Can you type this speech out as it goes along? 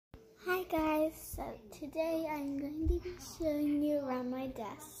guys, so today I'm going to be showing you around my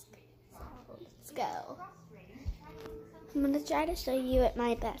desk. So let's go. I'm going to try to show you at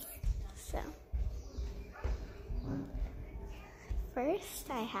my best. So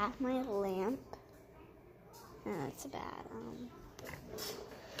first I have my lamp. Oh, it's bad.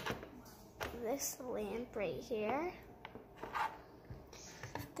 This lamp right here.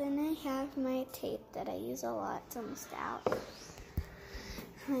 Then I have my tape that I use a lot. It's almost out.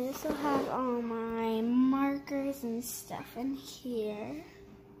 I also have all my markers and stuff in here.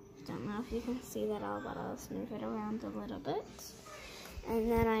 Don't know if you can see that all, but I'll just move it around a little bit.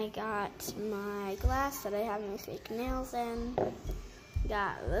 And then I got my glass that I have my fake nails in.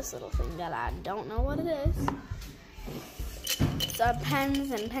 Got this little thing that I don't know what it is. Some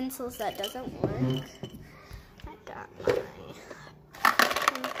pens and pencils that doesn't work. I got my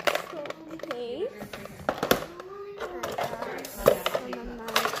pencil case.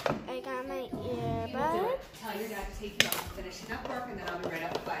 I got my earbuds. Tell your dad to take you off. Finishing up work, and then I'll be right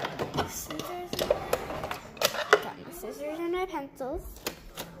up by. Scissors. Got my scissors and my pencils.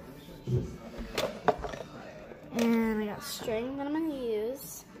 And I got string that I'm gonna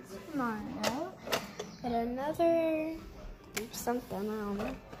use. Mario. Got another something, I don't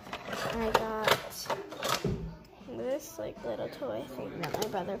know. I got this like little toy thing that my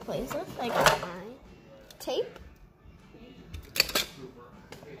brother plays with. I got my tape.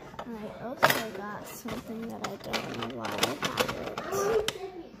 I also got something that I don't know why I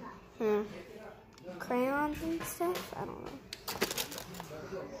have it. Crayons and stuff? I don't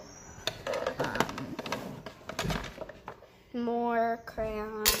know. More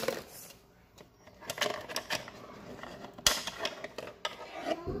crayons.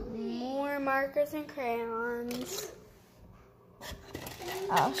 More markers and crayons.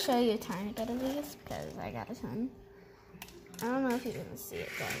 I'll show you a tiny bit of these because I got a ton. I don't know if you can see it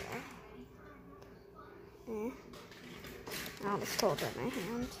there. I'll just hold it in my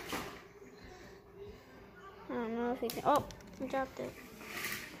hand. I don't know if you can. Oh, I dropped it.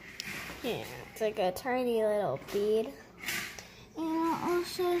 Yeah, it's like a tiny little bead. And I'll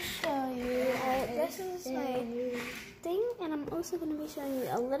also show you. This is my thing, and I'm also going to be showing you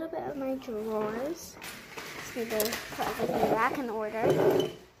a little bit of my drawers. Just need to put everything back in order.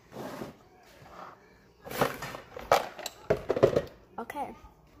 Okay,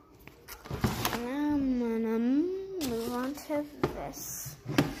 now I'm gonna move on to this.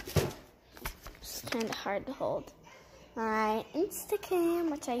 It's kind of hard to hold. My Instacam,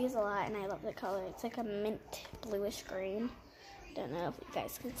 which I use a lot, and I love the color. It's like a mint bluish green. Don't know if you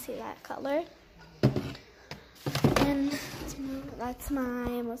guys can see that color. And that's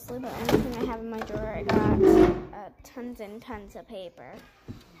my mostly about anything I have in my drawer. I got tons and tons of paper.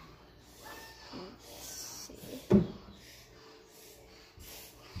 Let's see.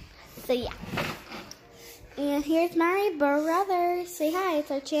 So yeah, and here's my brother. Say hi,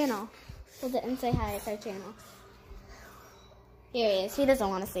 it's our channel. Hold it and say hi, it's our channel. Here he is, he doesn't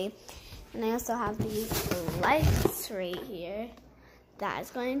want to see. And I also have these lights right here. That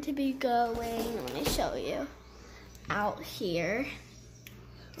is going to be going, let me show you, out here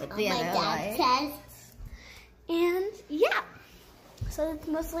with the other lights. And yeah, so that's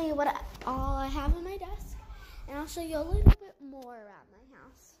mostly all I have on my desk. And I'll show you a little bit more around my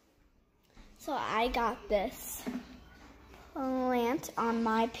house. So I got this plant on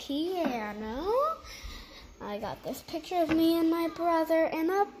my piano. I got this picture of me and my brother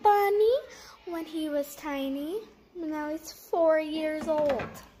and a bunny when he was tiny. Now he's 4 years old.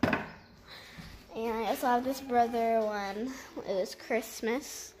 And I also have this brother when it was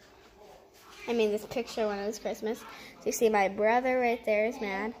Christmas. I mean this picture when it was Christmas. So you see my brother right there is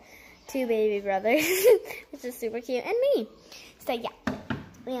mad. 2 baby brothers, which is super cute, and me. So yeah.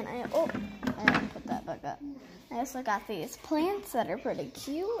 And I didn't put that back up. I also got these plants that are pretty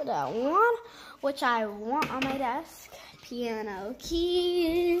cute. Which I want on my desk. Piano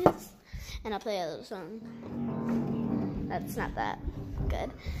keys. And I'll play a little song. That's not that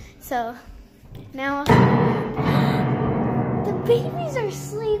good. So now the babies are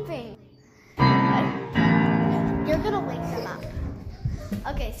sleeping. You're gonna wake them up.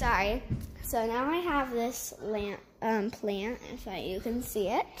 Okay, sorry. So now I have this plant, if you can see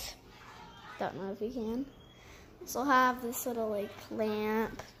it. Don't know if you can. So I have this little like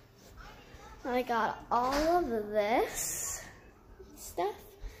lamp. And I got all of this stuff.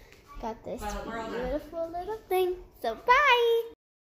 Got this beautiful little thing. So bye!